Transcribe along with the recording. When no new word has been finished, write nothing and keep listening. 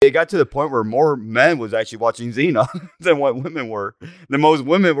it got to the point where more men was actually watching Xena than what women were. The most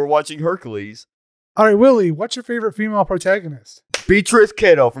women were watching Hercules. All right, Willie, what's your favorite female protagonist? Beatrice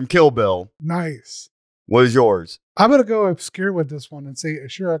Kiddo from Kill Bill. Nice. What is yours? I'm going to go obscure with this one and say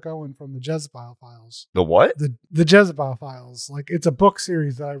Ashura Cohen from the Jezebel Files. The what? The Jezebel Files. Like, it's a book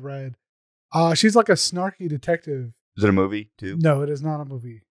series that I read. She's like a snarky detective. Is it a movie too? No, it is not a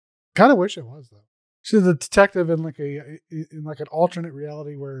movie. Kind of wish it was, though. She's a detective in an alternate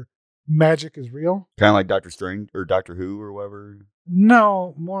reality where magic is real. Kind of like Doctor Strange or Doctor Who or whatever.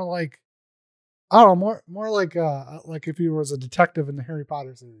 No, more like, I don't know, more like if he was a detective in the Harry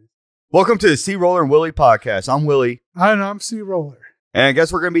Potter series. Welcome to the CRollur and Willy podcast. I'm Willie. I'm CRollur. And I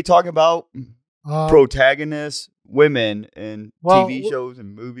guess we're going to be talking about protagonists, women in TV shows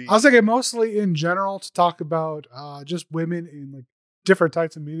and movies. I was thinking mostly in general to talk about just women in like different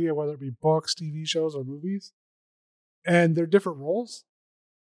types of media, whether it be books, TV shows, or movies, and their different roles,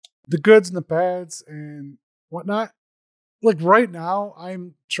 the goods and the bads and whatnot. Like right now,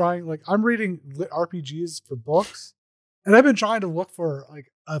 I'm reading lit RPGs for books, and I've been trying to look for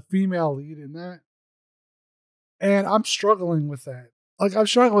like a female lead in that, and I'm struggling with that. Like I'm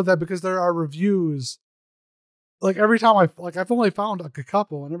struggling with that because there are reviews. Like every time I've only found like a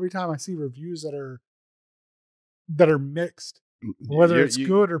couple, and every time I see reviews that are mixed, whether it's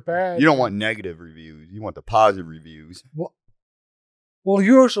good or bad. You don't want negative reviews. You want the positive reviews. Well,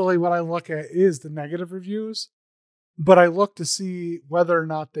 usually what I look at is the negative reviews, but I look to see whether or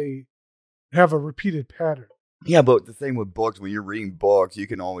not they have a repeated pattern. Yeah, but the thing with books, when you're reading books, you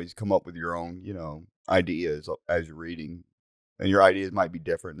can always come up with your own, ideas as you're reading. And your ideas might be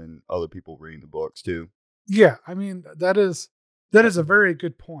different than other people reading the books too. Yeah, I mean, that is a very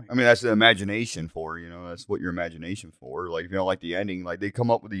good point. I mean, that's the imagination for, that's what your imagination for. Like, if you don't like the ending, like they come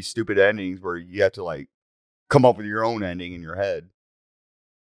up with these stupid endings where you have to like come up with your own ending in your head.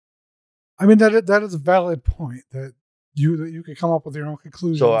 I mean, that is a valid point that you could come up with your own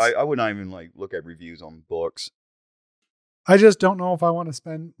conclusions. So I would not even like look at reviews on books. I just don't know if I want to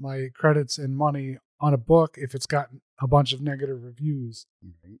spend my credits and money on a book if it's got a bunch of negative reviews.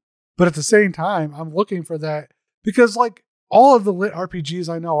 Mm-hmm. But at the same time, I'm looking for that because like all of the lit RPGs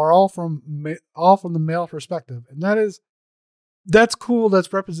I know are all from the male perspective, and that's cool.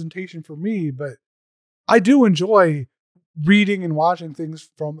 That's representation for me, but I do enjoy reading and watching things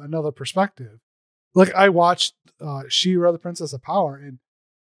from another perspective. Like I watched She-Ra, the Princess of Power, and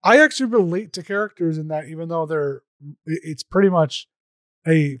I actually relate to characters in that, even though it's pretty much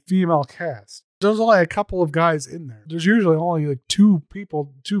a female cast. There's only a couple of guys in there. There's usually only like two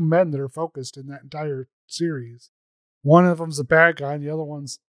men that are focused in that entire series. One of them's a bad guy, and the other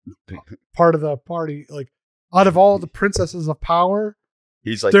one's part of the party. Like out of all the princesses of power,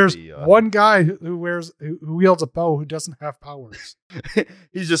 there's one guy who wields a bow who doesn't have powers.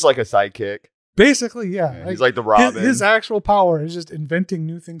 He's just like a sidekick. Basically, yeah. He's like the Robin. His actual power is just inventing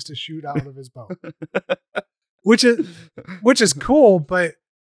new things to shoot out of his bow, which is cool, but.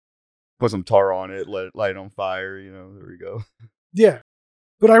 Put some tar on it, light it on fire, there we go. Yeah.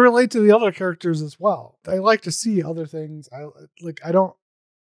 But I relate to the other characters as well. I like to see other things. I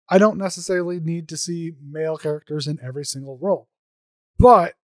don't necessarily need to see male characters in every single role.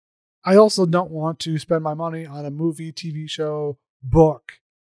 But I also don't want to spend my money on a movie, TV show, book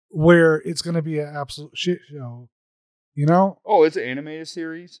where it's going to be an absolute shit show. Oh, it's an animated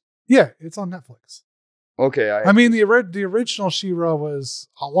series? Yeah, it's on Netflix. Okay. I mean, the original She-Ra was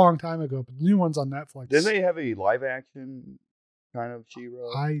a long time ago, but the new one's on Netflix. Didn't they have a live action kind of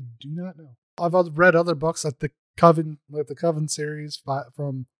She-Ra? I do not know. I've read other books like the Coven series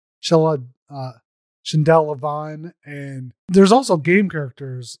from Shindell Levine, and there's also game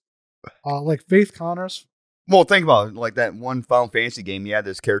characters like Faith Connors. Well, think about it. Like that one Final Fantasy game, you had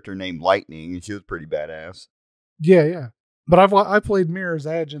this character named Lightning, and she was pretty badass. Yeah. But I played Mirror's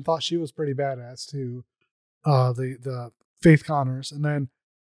Edge and thought she was pretty badass too. The Faith Connors, and then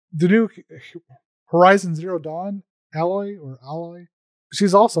the new Horizon Zero Dawn, Alloy.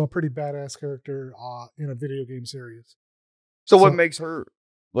 She's also a pretty badass character in a video game series. So what makes her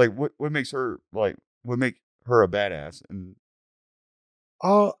like? What makes her like? What makes her a badass? And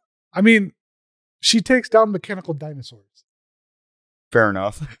I mean, she takes down mechanical dinosaurs. Fair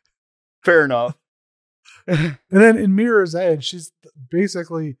enough. Fair enough. And then in Mirror's Edge, she's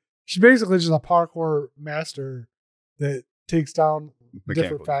basically just a parkour master that takes down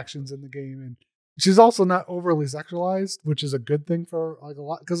different factions in the game, and she's also not overly sexualized, which is a good thing for like a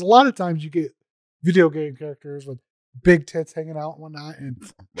lot, because a lot of times you get video game characters with big tits hanging out and whatnot,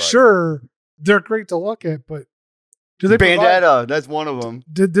 and sure, they're great to look at, but do they Bandetta? That's one of them.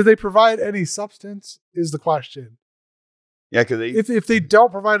 Did they provide any substance? Is the question. Yeah, because if they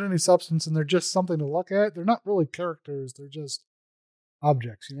don't provide any substance and they're just something to look at, they're not really characters. They're just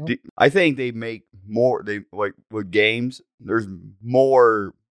objects, you know? I think they make more. They like with games. There's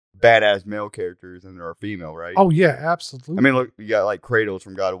more badass male characters than there are female, right? Oh yeah, absolutely. I mean, look, you got like Kratos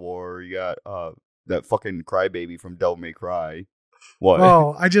from God of War. You got that fucking crybaby from Devil May Cry. What?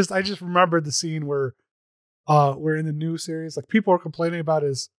 Oh, I just remembered the scene where in the new series, like people are complaining about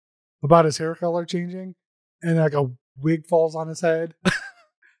his hair color changing, and like a wig falls on his head,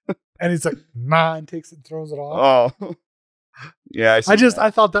 and he's like, "Nah," and takes it and throws it off. Oh, yeah.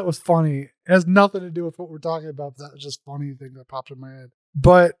 I thought that was funny. It has nothing to do with what we're talking about. But that was just a funny thing that popped in my head.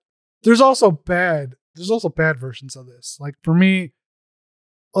 But there's also bad versions of this. Like for me,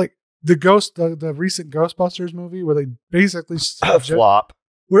 like the recent Ghostbusters movie where they basically flop.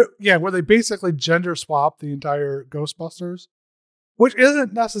 Where they basically gender swap the entire Ghostbusters, which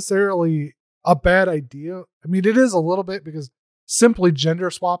isn't necessarily a bad idea. I mean, it is a little bit because simply gender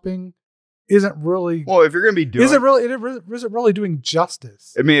swapping isn't really. Well, if you're going to be doing isn't really doing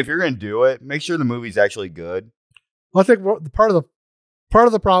justice. I mean, if you're going to do it, make sure the movie's actually good. I think part of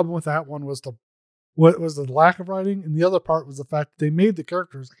the problem with that one was the lack of writing, and the other part was the fact that they made the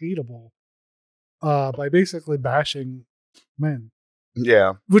characters hateable by basically bashing men.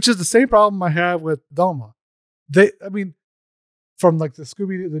 Yeah, which is the same problem I have with Velma. From like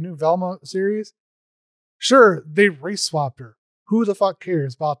the new Velma series, sure, they race swapped her. Who the fuck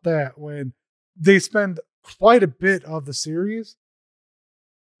cares about that when they spend quite a bit of the series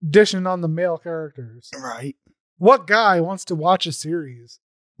dishing on the male characters? Right. What guy wants to watch a series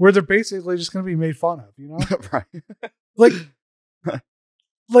where they're basically just going to be made fun of, you know? Right.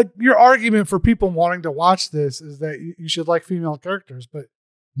 Like your argument for people wanting to watch this is that you should like female characters, but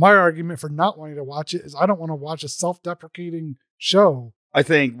my argument for not wanting to watch it is I don't want to watch a self-deprecating show. I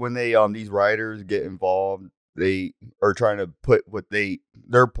think when they these writers get involved, they are trying to put what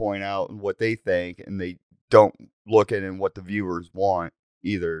their point out and what they think, and they don't look at what the viewers want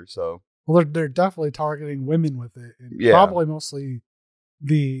either. So well, they're definitely targeting women with it, and probably mostly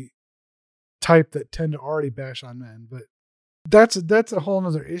the type that tend to already bash on men, but. That's a whole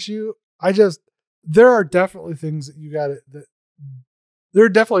nother issue. There are definitely things that there are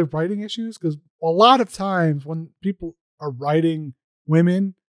definitely writing issues because a lot of times when people are writing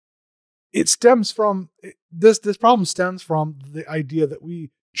women, this problem stems from the idea that we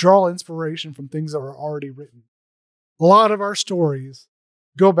draw inspiration from things that are already written. A lot of our stories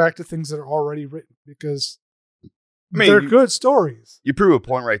go back to things that are already written because they're good stories. You prove a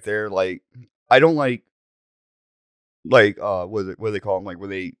point right there. Like I don't like what do they call them? Like where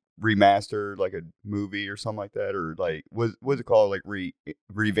they remaster like a movie or something like that, or like what's it called? Like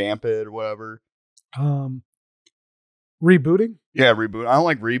revamp it or whatever. Rebooting. Yeah, reboot. I don't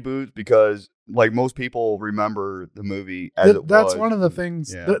like reboots because like most people remember the movie as that's one of the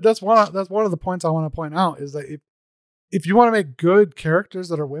things. Yeah. That's one of the points I want to point out is that if you want to make good characters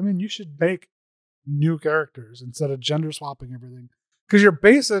that are women, you should make new characters instead of gender swapping everything because you're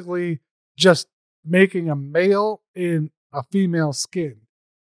basically just making a male in a female skin.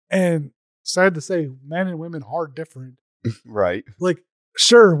 And sad to say, men and women are different. Right. Like,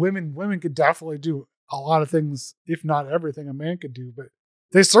 sure, women could definitely do a lot of things, if not everything a man could do, but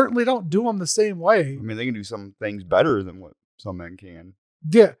they certainly don't do them the same way. I mean, they can do some things better than what some men can.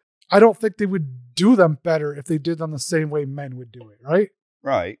 Yeah. I don't think they would do them better if they did them the same way men would do it, right?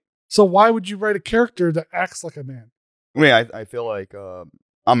 Right. So why would you write a character that acts like a man? I mean, I feel like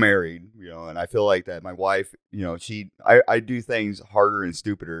I'm married, and I feel like that my wife, I do things harder and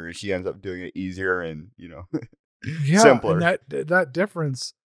stupider, and she ends up doing it easier and, simpler. And that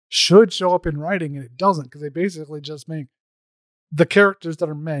difference should show up in writing, and it doesn't because they basically just make the characters that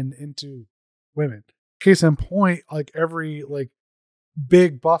are men into women. Case in point, like every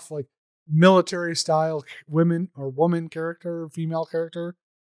big buff, military style women or woman character, female character,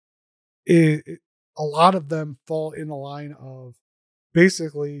 a lot of them fall in the line of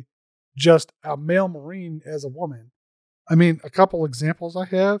basically just a male Marine as a woman. I mean, a couple examples I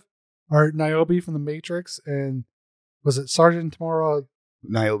have are Niobe from The Matrix and was it Sergeant Tamara?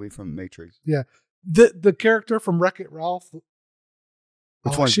 Niobe from The Matrix. Yeah. The character from Wreck-It Ralph.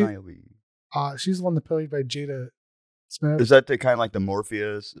 Which one's Niobe? She's the one that played by Jada Smith. Is that the kind of like the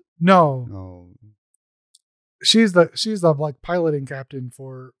Morpheus? No. No. She's the piloting captain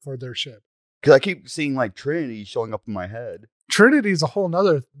for their ship. Because I keep seeing Trinity showing up in my head. Trinity's a whole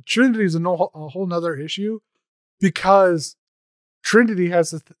nother issue because Trinity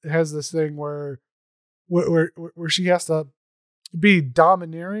has this thing where she has to be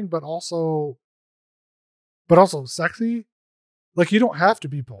domineering but also sexy. Like you don't have to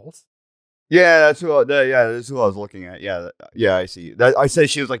be both. Yeah, that's who. That's who I was looking at. Yeah, I see. That I said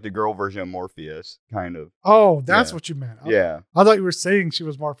she was like the girl version of Morpheus, kind of. Oh, that's Yeah. what you meant. Yeah. I thought you were saying she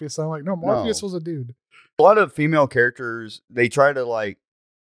was Morpheus. I'm like, no, Morpheus No. was a dude. A lot of female characters, they try to like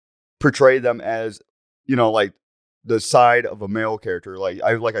portray them as, like the side of a male character. Like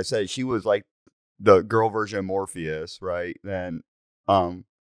I said, she was like the girl version of Morpheus, right? Then,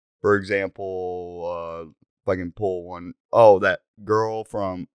 for example, if I can pull one, that girl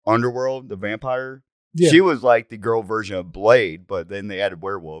from Underworld, the vampire. Yeah. She was like the girl version of Blade, but then they added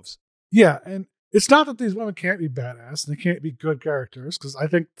werewolves. Yeah, and it's not that these women can't be badass and they can't be good characters, because I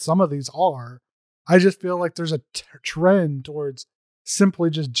think some of these are. I just feel like there's a trend towards simply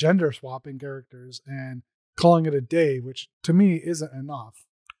just gender swapping characters and calling it a day, which to me isn't enough.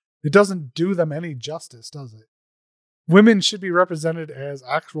 It doesn't do them any justice, does it? Women should be represented as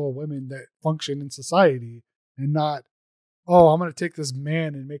actual women that function in society and not, oh, I'm going to take this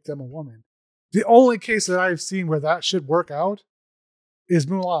man and make them a woman. The only case that I've seen where that should work out is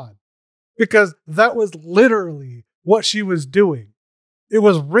Mulan, because that was literally what she was doing. It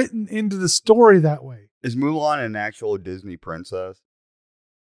was written into the story that way. Is Mulan an actual Disney princess?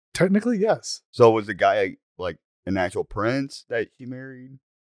 Technically, yes. So was the guy like an actual prince that she married?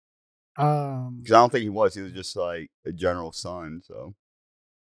 Because I don't think he was. He was just like a general son.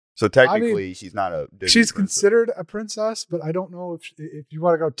 So technically, she's not a Disney she's princess. considered a princess, but I don't know if you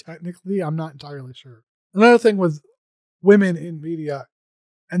want to go technically. I'm not entirely sure. Another thing with women in media,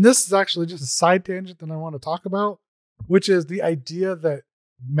 and this is actually just a side tangent that I want to talk about, which is the idea that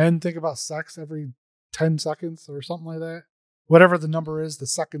men think about sex every 10 seconds or something like that. Whatever the number is, the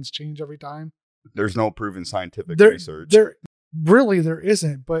seconds change every time. There's no proven scientific research. There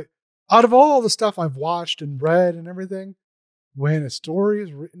isn't. But out of all the stuff I've watched and read and everything, when a story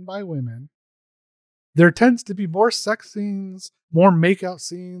is written by women, there tends to be more sex scenes, more makeout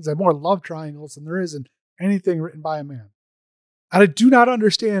scenes, and more love triangles than there is in anything written by a man. And I do not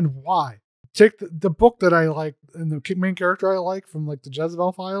understand why. Take the book that I like and the main character I like from like the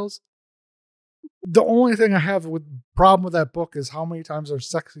Jezebel Files. The only thing I have with problem with that book is how many times there's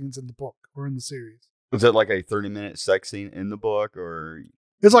sex scenes in the book or in the series. Was it like a 30-minute sex scene in the book, or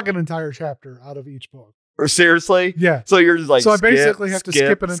it's like an entire chapter out of each book? Or seriously? Yeah. So you're just like, I basically have to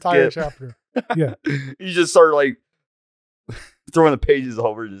skip an entire chapter. Yeah. You just start like throwing the pages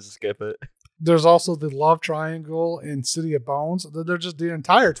over, just skip it. There's also the love triangle in City of Bones. They're just the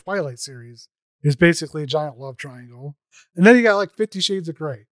entire Twilight series is basically a giant love triangle. And then you got like 50 Shades of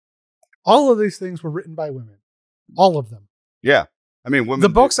Grey. All of these things were written by women. All of them. Yeah. I mean, women. The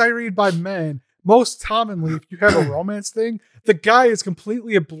books I read by men, most commonly, if you have a romance thing, the guy is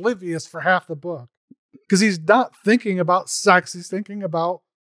completely oblivious for half the book. Because he's not thinking about sex. He's thinking about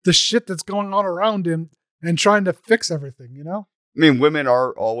the shit that's going on around him and trying to fix everything, you know? I mean, women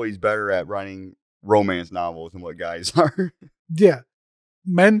are always better at writing romance novels than what guys are. Yeah.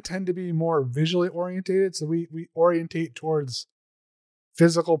 Men tend to be more visually orientated, so we orientate towards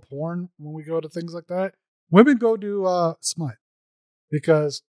physical porn when we go to things like that. Women go to smut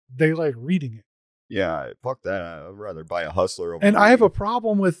because they like reading it. Yeah, fuck that. I'd rather buy a Hustler over. And I have a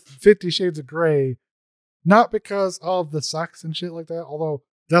problem with 50 Shades of Grey, not because of the sex and shit like that, although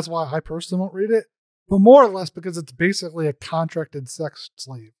that's why I personally won't read it, but more or less because it's basically a contracted sex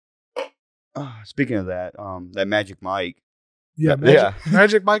slave. Speaking of that, that Magic Mike. Yeah,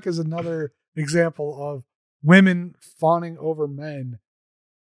 Magic Mike is another example of women fawning over men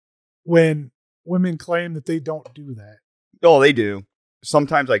when women claim that they don't do that. Oh, they do.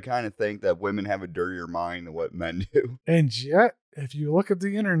 Sometimes I kind of think that women have a dirtier mind than what men do. And yet, if you look at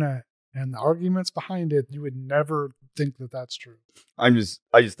the internet and the arguments behind it, you would never think that that's true. I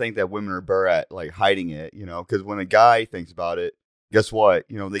just think that women are better at like hiding it, because when a guy thinks about it, guess what?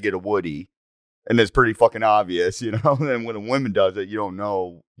 They get a Woody. And it's pretty fucking obvious, And when a woman does it, you don't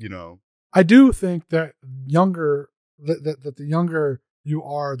know, I do think that that the younger you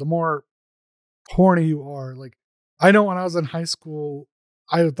are, the more horny you are. Like, I know when I was in high school,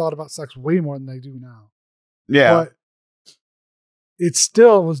 I thought about sex way more than I do now. Yeah. But it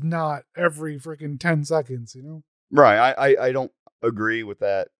still was not every freaking 10 seconds, Right. I don't agree with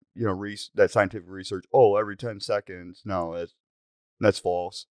that, that scientific research. Oh, every 10 seconds. No, that's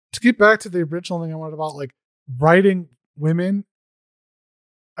false. To get back to the original thing I wanted about, like, writing women,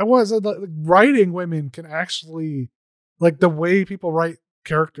 writing women can actually, like, the way people write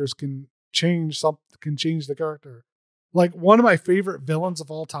characters can change the character. Like, one of my favorite villains of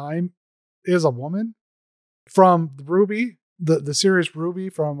all time is a woman from Ruby, the series Ruby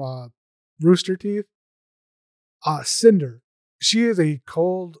from Rooster Teeth. Cinder. She is a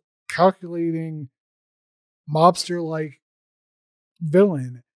cold, calculating, mobster-like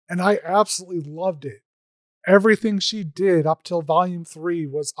villain. And I absolutely loved it. Everything she did up till volume 3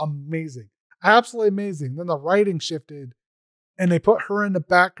 was amazing. Absolutely amazing. Then the writing shifted and they put her in the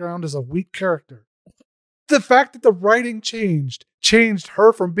background as a weak character. The fact that the writing changed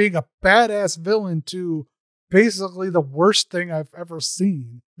her from being a badass villain to basically the worst thing I've ever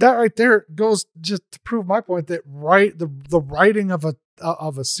seen. That right there goes just to prove my point that the writing of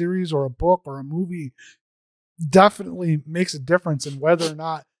a series or a book or a movie definitely makes a difference in whether or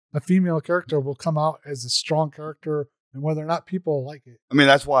not a female character will come out as a strong character and whether or not people like it. I mean,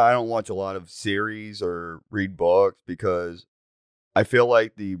 that's why I don't watch a lot of series or read books, because I feel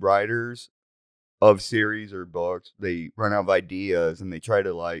like the writers of series or books, they run out of ideas and they try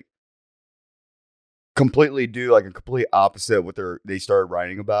to like completely do like a complete opposite of what they started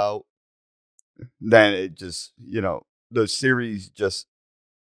writing about. Then it just, the series just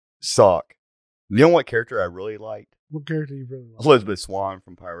suck. You know what character I really liked? What character you really like? Elizabeth Swann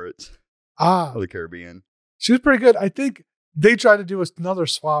from Pirates of the Caribbean. She was pretty good. I think they tried to do another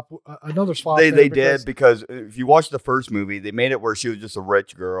swap. They did, because if you watch the first movie, they made it where she was just a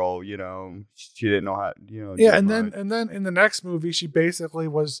rich girl. She didn't know how. Yeah, and then in the next movie, she basically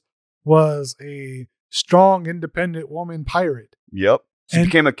was a strong, independent woman pirate. Yep, she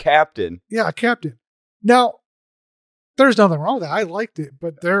became a captain. Yeah, a captain. Now, there's nothing wrong with that. I liked it,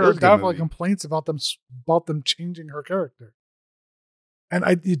 but there are definitely complaints about them changing her character.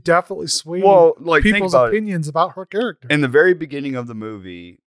 And you definitely swayed people's opinions about her character. In the very beginning of the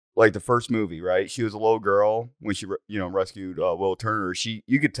movie, like the first movie, right? She was a little girl when she, rescued Will Turner.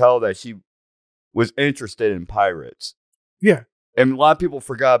 You could tell that she was interested in pirates. Yeah. And a lot of people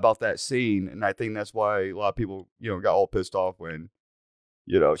forgot about that scene. And I think that's why a lot of people, got all pissed off when,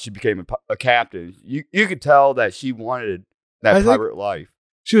 she became a captain. You could tell that she wanted that pirate life.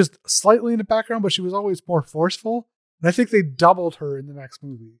 She was slightly in the background, but she was always more forceful. And I think they doubled her in the next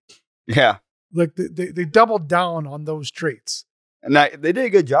movie. Yeah. Like they doubled down on those traits. And they did a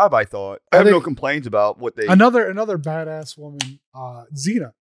good job, I thought. I have no complaints about what they... Another badass woman,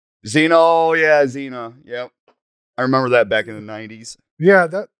 Xena. Oh yeah, Xena. Yep. I remember that back in the 90s. Yeah,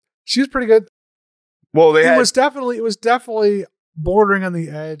 she was pretty good. Well, it was definitely bordering on the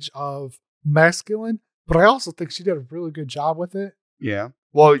edge of masculine, but I also think she did a really good job with it. Yeah.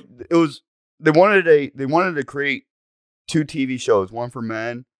 Well, it was... They wanted to create 2 TV shows, one for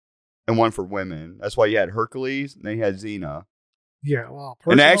men and one for women. That's why you had Hercules and then you had Xena. Yeah, well,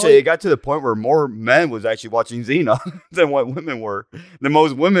 and actually it got to the point where more men was actually watching Xena than what women were. The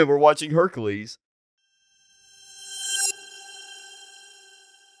most women were watching Hercules.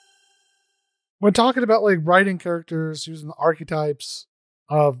 When talking about like writing characters using the archetypes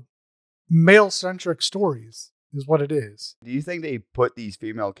of male-centric stories is what it is. Do you think they put these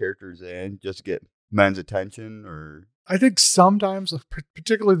female characters in just to get men's attention, or... I think sometimes,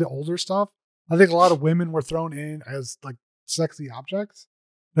 particularly the older stuff, I think a lot of women were thrown in as like sexy objects.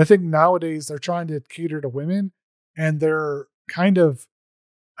 And I think nowadays they're trying to cater to women, and they're kind of,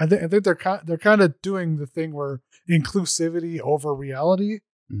 I think they're kind of doing the thing where inclusivity over reality,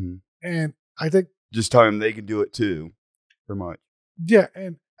 and I think just telling them they can do it too, pretty much. Yeah,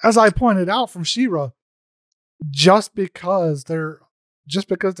 and as I pointed out from She-Ra, just because they're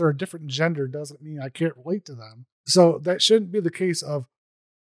a different gender doesn't mean I can't relate to them. So that shouldn't be the case of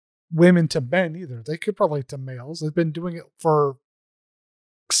women to men either. They could relate to males. They've been doing it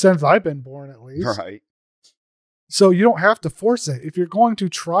since I've been born, at least. Right. So you don't have to force it. If you're going to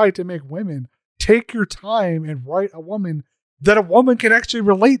try to make women, take your time and write a woman that a woman can actually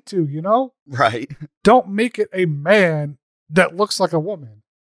relate to, Right. Don't make it a man that looks like a woman.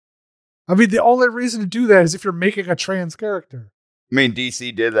 I mean, the only reason to do that is if you're making a trans character. I mean,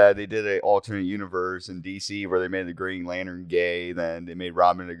 DC did that. They did an alternate universe in DC where they made the Green Lantern gay, then they made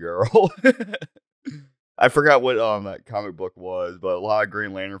Robin a girl. I forgot what that comic book was, but a lot of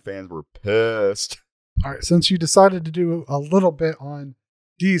Green Lantern fans were pissed. All right, since you decided to do a little bit on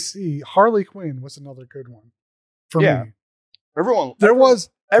DC, Harley Quinn was another good one for me.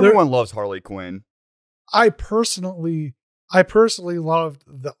 Everyone loves Harley Quinn. I personally loved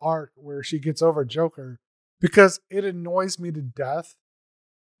the arc where she gets over Joker, because it annoys me to death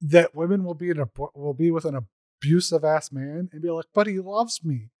that women will be with an abusive ass man and be like, but he loves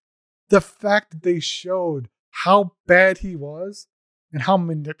me. The fact that they showed how bad he was and how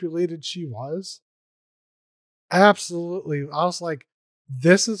manipulated she was, absolutely. I was like,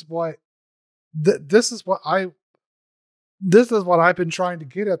 this is what I've been trying to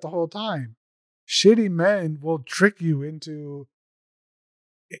get at the whole time. Shitty men will trick you into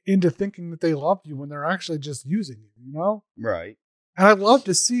thinking that they love you when they're actually just using you, Right. And I'd love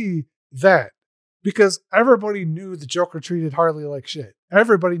to see that. because everybody knew the Joker treated Harley like shit.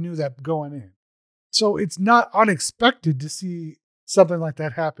 Everybody knew that going in. So it's not unexpected to see something like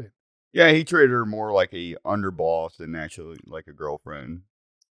that happen. Yeah, he treated her more like a underboss than actually like a girlfriend.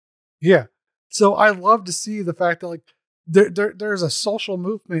 Yeah. So I love to see the fact that like there's a social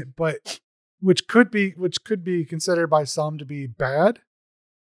movement, but which could be considered by some to be bad.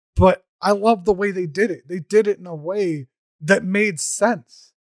 But I love the way they did it. They did it in a way that made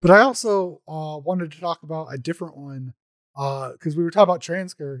sense. But I also wanted to talk about a different one because we were talking about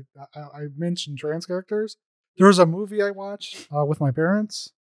trans characters. I mentioned trans characters. There was a movie I watched with my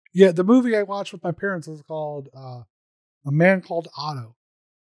parents. Yeah, the movie I watched with my parents was called A Man Called Otto.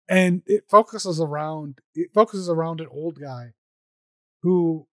 And it focuses around an old guy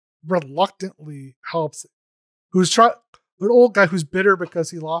who reluctantly helps, an old guy who's bitter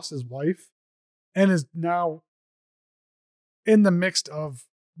because he lost his wife and is now in the midst of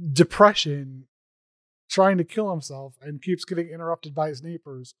depression, trying to kill himself, and keeps getting interrupted by his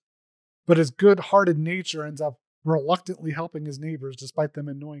neighbors. But his good-hearted nature ends up reluctantly helping his neighbors despite them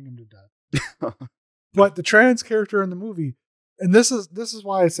annoying him to death. But the trans character in the movie, and this is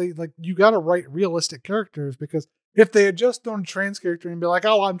why I say, like, you got to write realistic characters, because if they had just done a trans character and be like,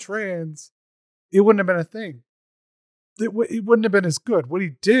 oh, I'm trans, it wouldn't have been a thing. It wouldn't have been as good. What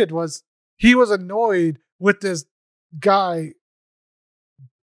he did was he was annoyed with this guy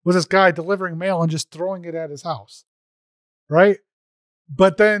delivering mail and just throwing it at his house, right?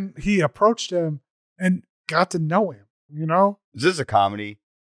 But then he approached him and got to know him, you know? Is this a comedy?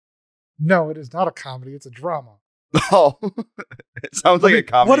 No, it is not a comedy. It's a drama. Oh, it sounds like a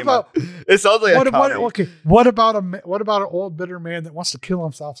comedy. It sounds like a comedy. What about an old bitter man that wants to kill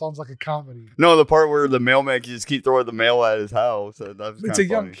himself? Sounds like a comedy. No, the part where the mailman can just keep throwing the mail at his house. It's a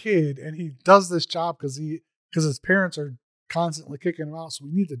young kid, and he does this job because his parents are constantly kicking him out. So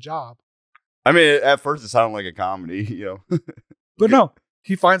we need the job. I mean, at first it sounded like a comedy, you know. But no,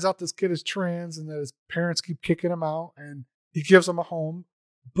 he finds out this kid is trans and that his parents keep kicking him out, and he gives him a home,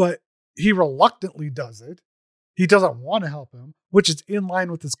 but he reluctantly does it. He doesn't want to help him, which is in line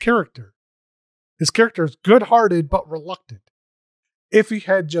with his character. His character is good-hearted but reluctant. If he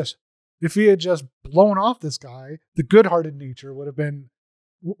had just blown off this guy, the good-hearted nature would have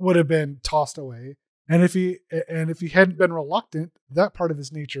been tossed away. And if he hadn't been reluctant, that part of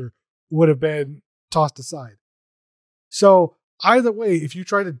his nature would have been tossed aside. So either way, if you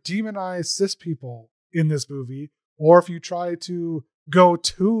try to demonize cis people in this movie, or if you try to go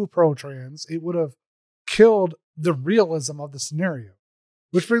too pro-trans, it would have killed the realism of the scenario.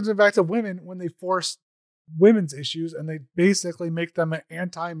 Which brings me back to women, when they force women's issues and they basically make them an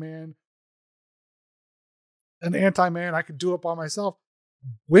anti-man. I could do it by myself.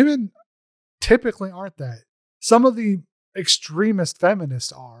 Women typically aren't that. Some of the extremist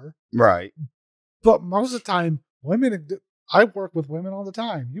feminists are. Right. But most of the time, I work with women all the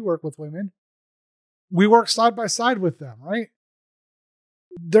time. You work with women. We work side by side with them, right?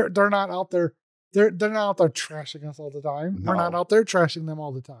 They're not out there. They're not out there trashing us all the time. No. We're not out there trashing them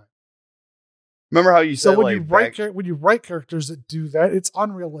all the time. Remember how you said, so when you write characters that do that, it's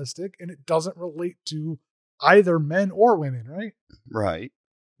unrealistic and it doesn't relate to either men or women, right? Right.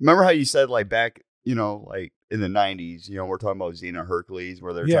 Remember how you said, like, back, you know, like in the 90s, you know, we're talking about Xena Hercules,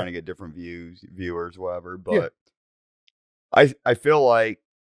 where they're trying to get different viewers, whatever. But I feel like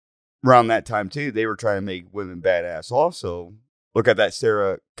around that time too, they were trying to make women badass also. Look at that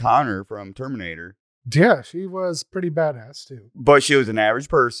Sarah Connor from Terminator. Yeah, she was pretty badass too. But she was an average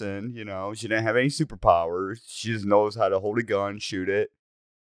person, you know. She didn't have any superpowers. She just knows how to hold a gun, shoot it,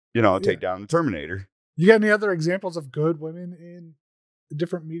 you know, take down the Terminator. You got any other examples of good women in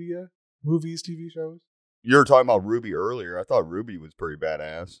different media, movies, TV shows? You were talking about Ruby earlier. I thought Ruby was pretty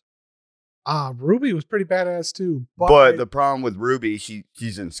badass. Ruby was pretty badass too. But the problem with Ruby,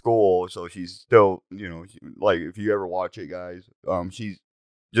 she's in school, so she's still, you know, like, if you ever watch it, guys, she's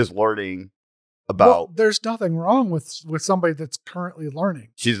just learning about. Well, there's nothing wrong with somebody that's currently learning.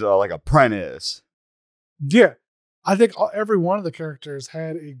 She's like apprentice. Yeah, I think every one of the characters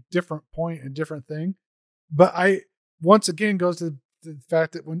had a different point and different thing. But once again goes to the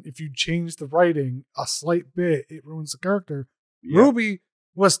fact that if you change the writing a slight bit, it ruins the character. Yeah. Ruby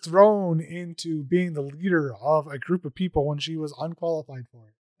was thrown into being the leader of a group of people when she was unqualified for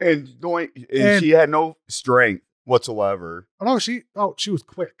it. And she had no strength whatsoever. She was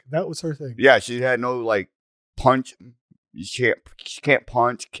quick. That was her thing. Yeah, she had no, like, punch. She can't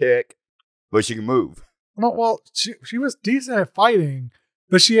punch, kick, but she can move. No, well, she was decent at fighting,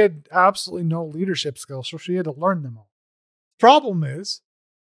 but she had absolutely no leadership skills, so she had to learn them all. Problem is,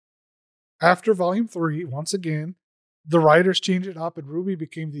 after Volume 3, once again, the writers changed it up and Ruby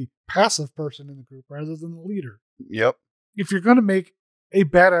became the passive person in the group rather than the leader. Yep. If you're going to make a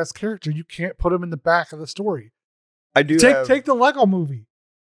badass character, you can't put him in the back of the story. I do take the Lego movie.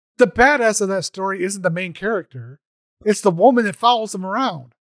 The badass of that story isn't the main character. It's the woman that follows him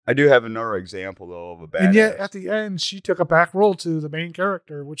around. I do have another example, though, of a badass. And yet, at the end, she took a back role to the main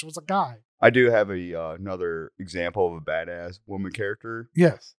character, which was a guy. I do have another example of a badass woman character.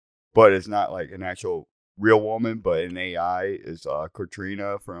 Yes. But it's not like an actual real woman, but an AI is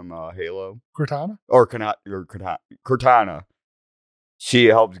Cortana from Halo. Cortana? Or Cortana. She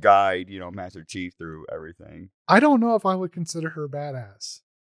helps guide, Master Chief through everything. I don't know if I would consider her badass.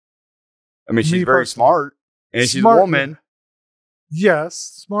 I mean, she's very smart, and she's a woman. Yes,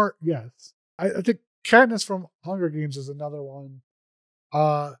 smart, yes. I think Katniss from Hunger Games is another one.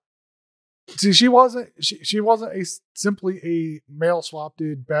 See, she wasn't simply a male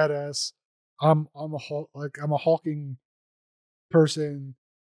swap-dude badass. I'm a hulking person.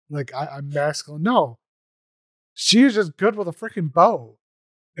 Like I'm masculine. No, she is just good with a freaking bow,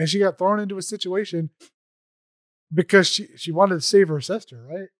 and she got thrown into a situation because she wanted to save her sister,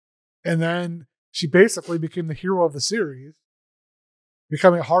 right? And then she basically became the hero of the series,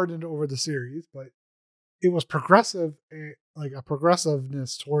 becoming hardened over the series. But it was progressive, like a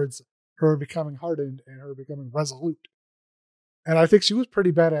progressiveness towards her becoming hardened and her becoming resolute. And I think she was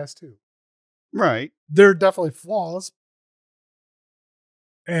pretty badass too. Right. There are definitely flaws.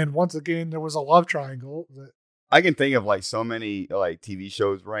 And once again, there was a love triangle. I can think of like so many like TV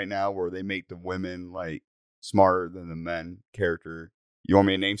shows right now where they make the women like smarter than the men character. You want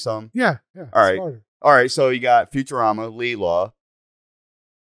me to name some? Yeah. All right. Smarter. All right. So you got Futurama, Leela.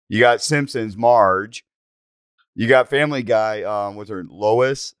 You got Simpsons, Marge. You got Family Guy, what's her,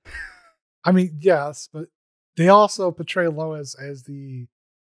 Lois? I mean, yes, but they also portray Lois as the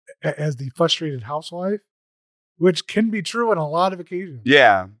frustrated housewife, which can be true on a lot of occasions.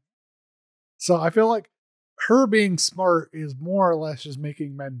 Yeah. So I feel like her being smart is more or less just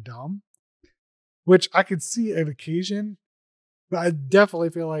making men dumb, which I could see an occasion, but I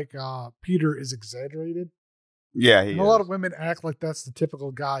definitely feel like Peter is exaggerated. Yeah, a lot of women act like that's the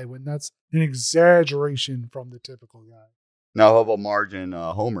typical guy when that's an exaggeration from the typical guy. Now, how about Marge and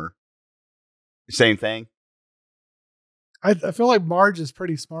Homer? Same thing? I feel like Marge is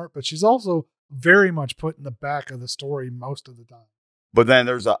pretty smart, but she's also very much put in the back of the story most of the time. But then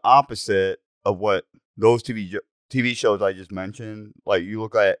there's the opposite of what those TV shows I just mentioned. Like, you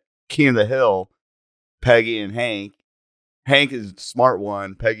look at King of the Hill, Peggy and Hank. Hank is the smart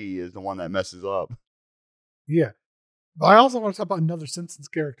one. Peggy is the one that messes up. Yeah. But I also want to talk about another Simpsons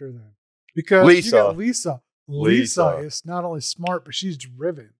character then. Because Lisa. You got Lisa. Lisa is not only smart, but she's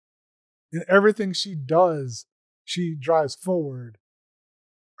driven. In everything she does, she drives forward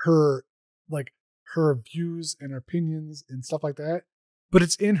her views and her opinions and stuff like that. But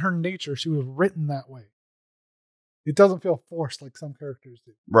it's in her nature. She was written that way. It doesn't feel forced like some characters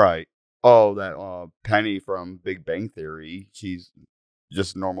do. Right. Oh, that Penny from Big Bang Theory. She's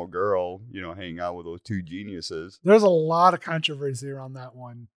just a normal girl, hanging out with those two geniuses. There's a lot of controversy around that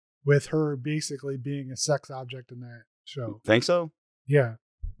one with her basically being a sex object in that show. Think so? Yeah.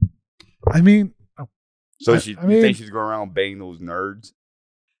 I mean... So you think she's going around banging those nerds?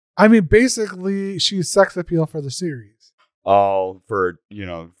 I mean, basically, she's sex appeal for the series. Oh, for,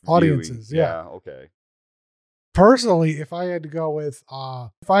 audiences, viewing. yeah. Okay. Personally, if I had to go with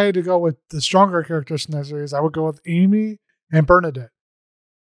the stronger characters in that series, I would go with Amy and Bernadette.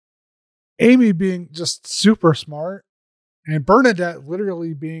 Amy being just super smart, and Bernadette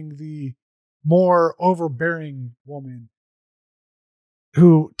literally being the more overbearing woman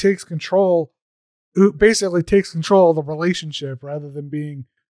who basically takes control of the relationship rather than being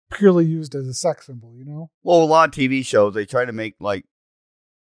purely used as a sex symbol, Well, a lot of TV shows, they try to make like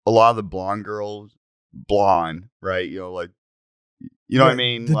a lot of the blonde girls blonde, right? What I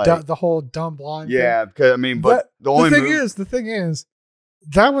mean? The whole dumb blonde. Yeah, because but the thing is,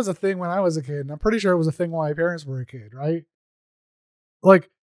 that was a thing when I was a kid, and I'm pretty sure it was a thing when my parents were a kid, right?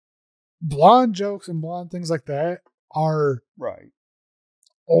 Like, blonde jokes and blonde things like that are right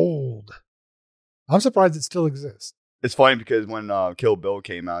old. I'm surprised it still exists. It's funny because when Kill Bill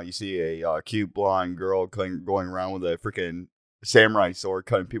came out, you see a cute blonde girl going around with a freaking samurai sword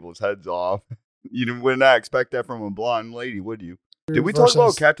cutting people's heads off. You would not expect that from a blonde lady, would you? Did we talk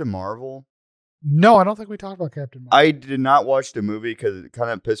about Captain Marvel? No, I don't think we talked about Captain Marvel. I did not watch the movie because it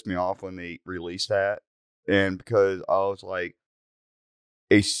kind of pissed me off when they released that. And because I was like,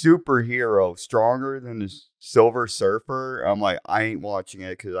 a superhero stronger than the Silver Surfer? I'm like, I ain't watching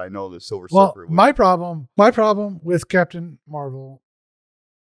it because I know the Silver Surfer. My problem with Captain Marvel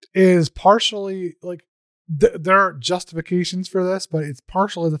is partially like there are justifications for this, but it's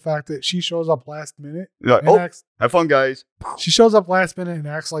partially the fact that she shows up last minute. Like, have fun, guys. She shows up last minute and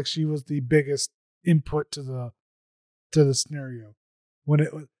acts like she was the biggest input to the scenario. When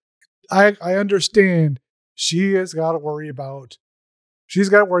it was, I understand she's got to worry about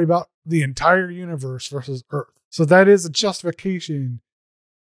the entire universe versus Earth. So that is a justification.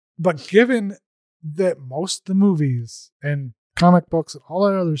 But given that most of the movies and comic books and all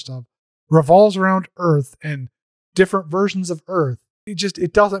that other stuff revolves around Earth and different versions of Earth,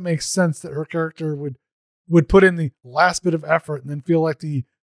 it doesn't make sense that her character would put in the last bit of effort and then feel like the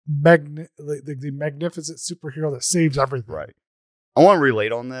magnificent superhero that saves everything. Right. I want to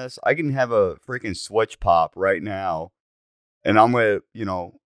relate on this. I can have a freaking switch pop right now, and I'm going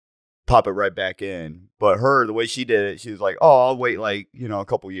to, pop it right back in. But her, the way she did it, she was like, oh, I'll wait like, a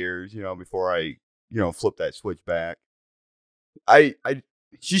couple years, before I, flip that switch back.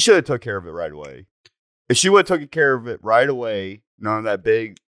 She should have took care of it right away. If she would have taken care of it right away, none of that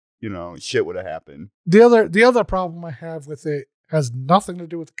big, shit would have happened. The other problem I have with it has nothing to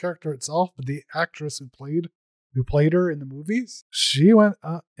do with the character itself, but the actress who played her in the movies. She went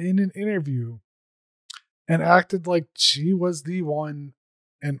in an interview and acted like she was the one,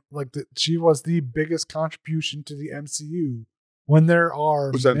 and like that she was the biggest contribution to the MCU when there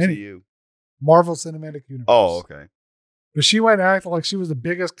are What's MCU? Marvel Cinematic Universe. Oh, okay. But she went acting like she was the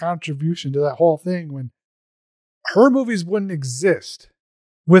biggest contribution to that whole thing when her movies wouldn't exist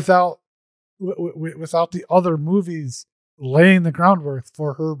without the other movies laying the groundwork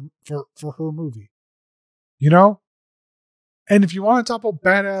for her movie. And if you want to talk about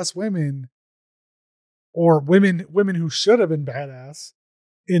badass women or women who should have been badass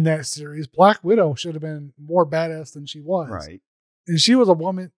in that series, Black Widow should have been more badass than she was. Right. And she was a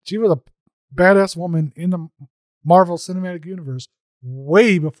badass woman in the Marvel Cinematic Universe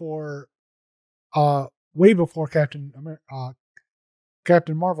way before Captain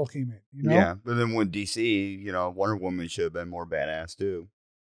Marvel came in. Yeah, but then when DC, Wonder Woman should have been more badass too.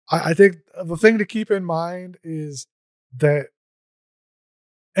 I think the thing to keep in mind is that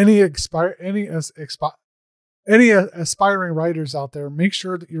any aspiring writers out there, make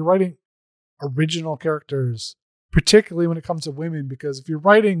sure that you're writing original characters, particularly when it comes to women, because if you're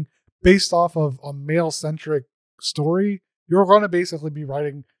writing based off of a male-centric story, you're going to basically be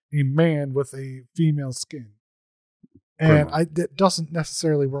writing a man with a female skin. And that doesn't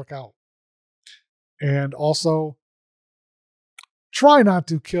necessarily work out. And also, try not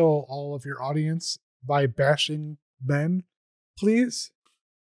to kill all of your audience by bashing men, please.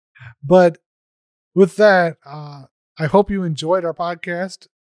 But with that, I hope you enjoyed our podcast.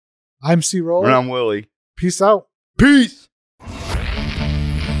 I'm CRollur. And I'm Willy. Peace out. Peace.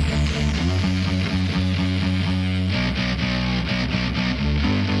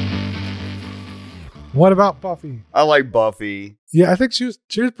 What about Buffy? I like Buffy. Yeah, I think she was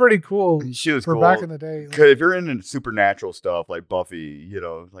pretty cool. She was for cool. Back in the day. Because if you're into supernatural stuff like Buffy,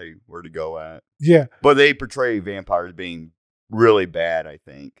 like where to go at. Yeah. But they portray vampires being really bad, I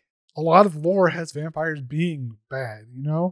think. A lot of lore has vampires being bad,